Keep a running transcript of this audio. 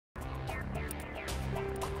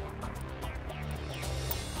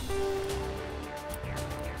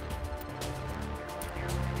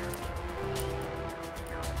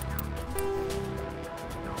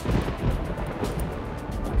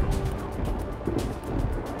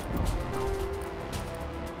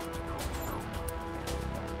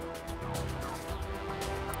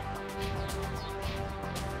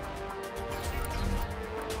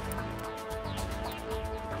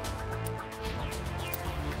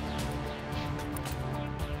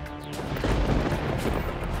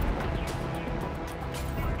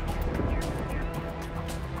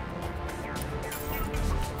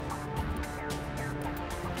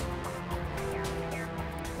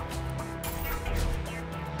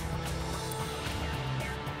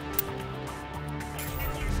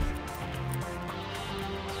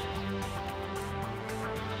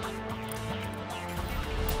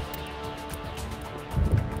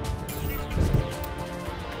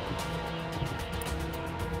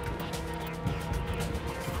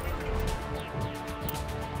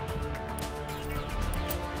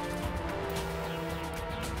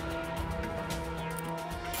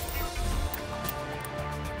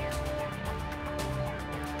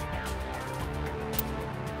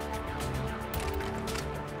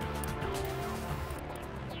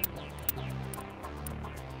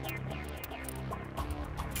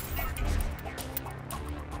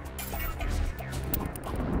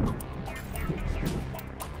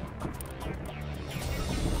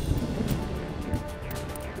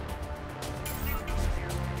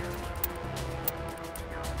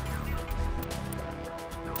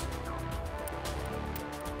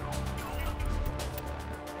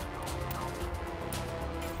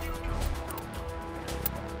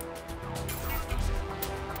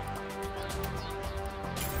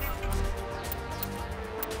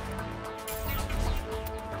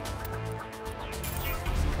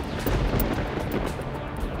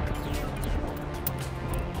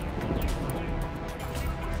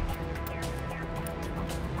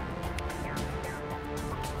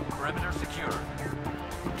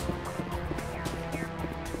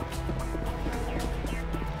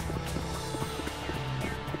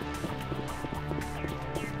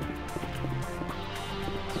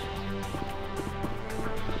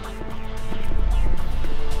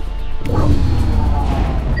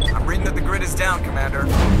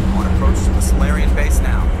Commander. On approach to the Solarian base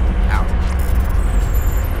now. Out.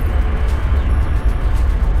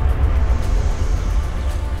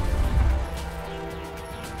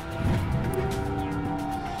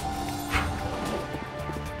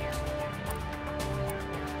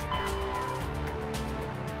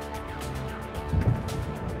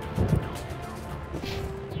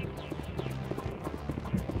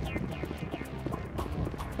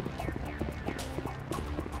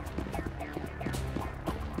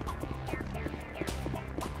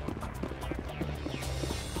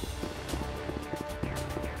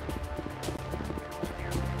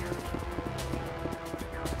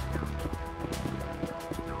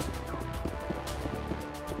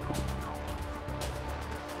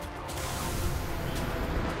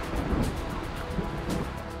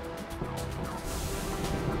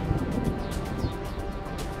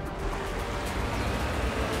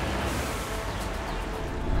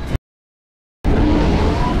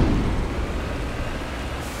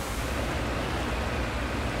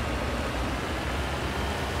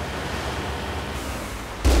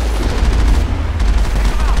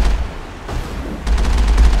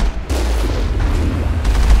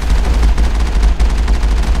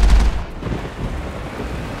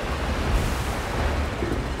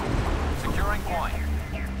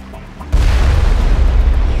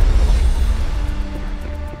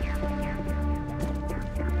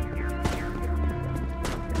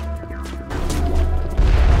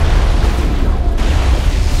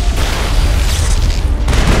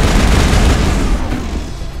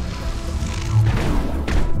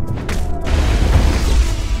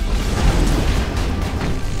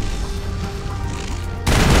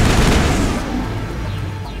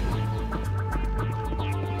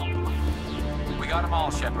 Got them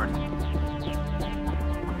all, Shepard.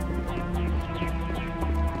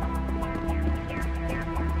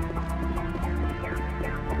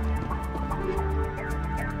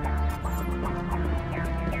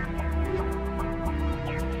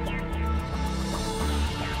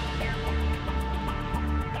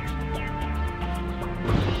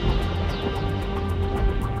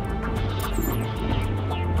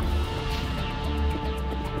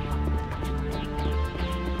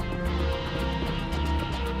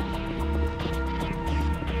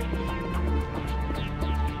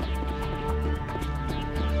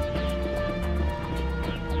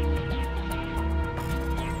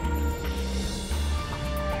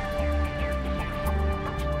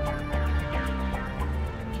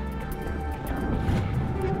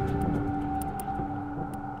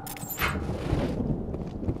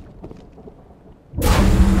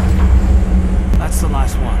 That's the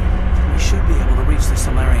last one. We should be able to reach the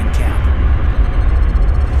Solarian camp.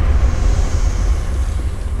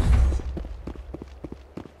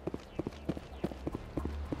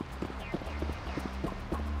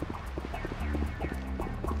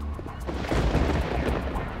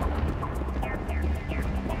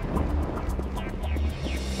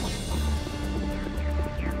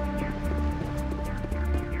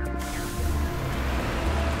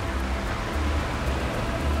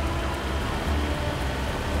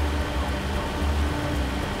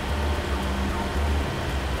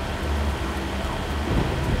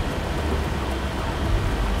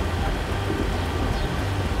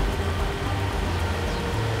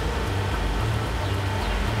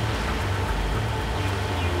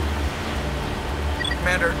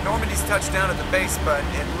 Commander, Normandy's touched down at the base, but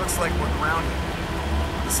it looks like we're grounded.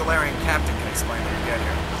 The Solarian captain can explain when we get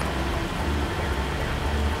here.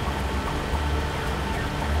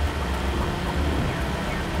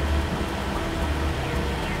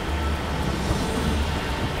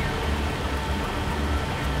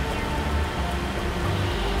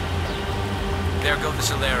 There go the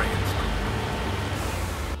Solarians.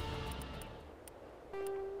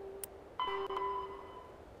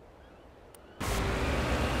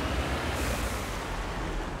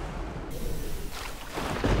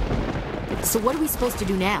 So what are we supposed to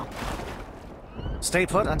do now? Stay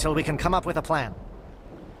put until we can come up with a plan.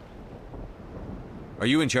 Are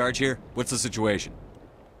you in charge here? What's the situation?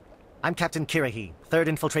 I'm Captain Kirahi, 3rd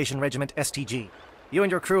Infiltration Regiment STG. You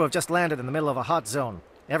and your crew have just landed in the middle of a hot zone.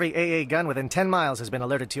 Every AA gun within 10 miles has been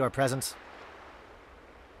alerted to your presence.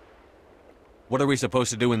 What are we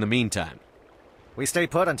supposed to do in the meantime? We stay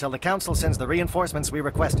put until the Council sends the reinforcements we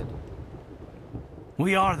requested.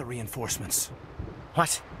 We are the reinforcements.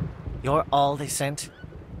 What? You're all they sent?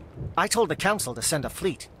 I told the Council to send a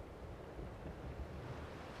fleet.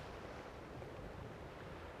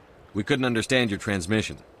 We couldn't understand your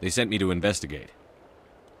transmission. They sent me to investigate.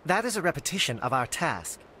 That is a repetition of our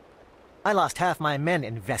task. I lost half my men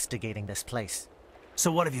investigating this place.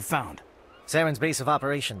 So what have you found? Saren's base of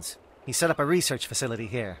operations. He set up a research facility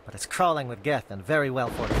here, but it's crawling with Geth and very well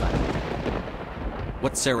fortified.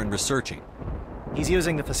 What's Saren researching? He's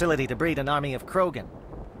using the facility to breed an army of Krogan.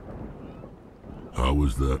 How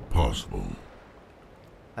is that possible?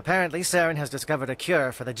 Apparently, Saren has discovered a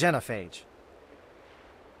cure for the genophage.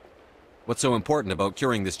 What's so important about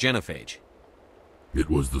curing this genophage? It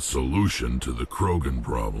was the solution to the Krogan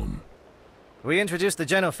problem. We introduced the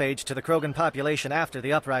genophage to the Krogan population after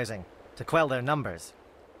the uprising, to quell their numbers.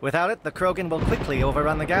 Without it, the Krogan will quickly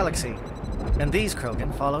overrun the galaxy. And these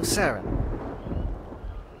Krogan follow Saren.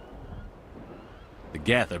 The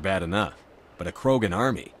Geth are bad enough, but a Krogan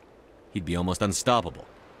army? He'd be almost unstoppable.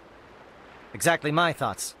 Exactly my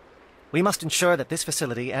thoughts. We must ensure that this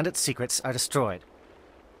facility and its secrets are destroyed.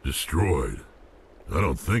 Destroyed? I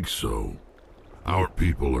don't think so. Our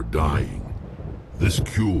people are dying. This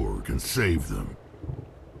cure can save them.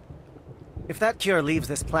 If that cure leaves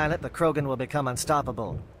this planet, the Krogan will become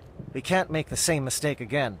unstoppable. We can't make the same mistake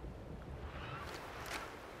again.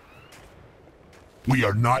 We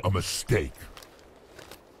are not a mistake.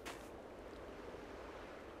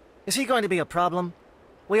 Is he going to be a problem?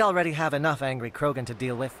 We already have enough angry Krogan to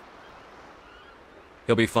deal with.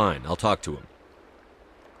 He'll be fine. I'll talk to him.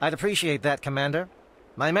 I'd appreciate that, Commander.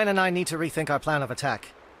 My men and I need to rethink our plan of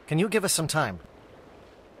attack. Can you give us some time?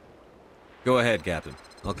 Go ahead, Captain.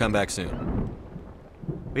 I'll come back soon.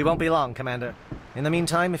 We won't be long, Commander. In the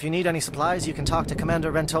meantime, if you need any supplies, you can talk to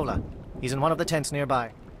Commander Rentola. He's in one of the tents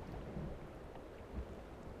nearby.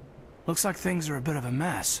 Looks like things are a bit of a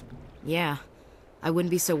mess. Yeah. I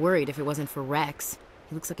wouldn't be so worried if it wasn't for Rex.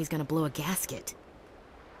 He looks like he's gonna blow a gasket.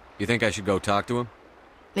 You think I should go talk to him?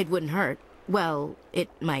 It wouldn't hurt. Well, it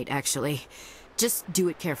might, actually. Just do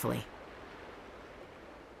it carefully.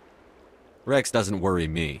 Rex doesn't worry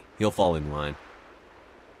me. He'll fall in line.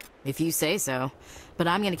 If you say so. But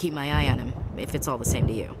I'm gonna keep my eye on him, if it's all the same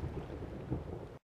to you.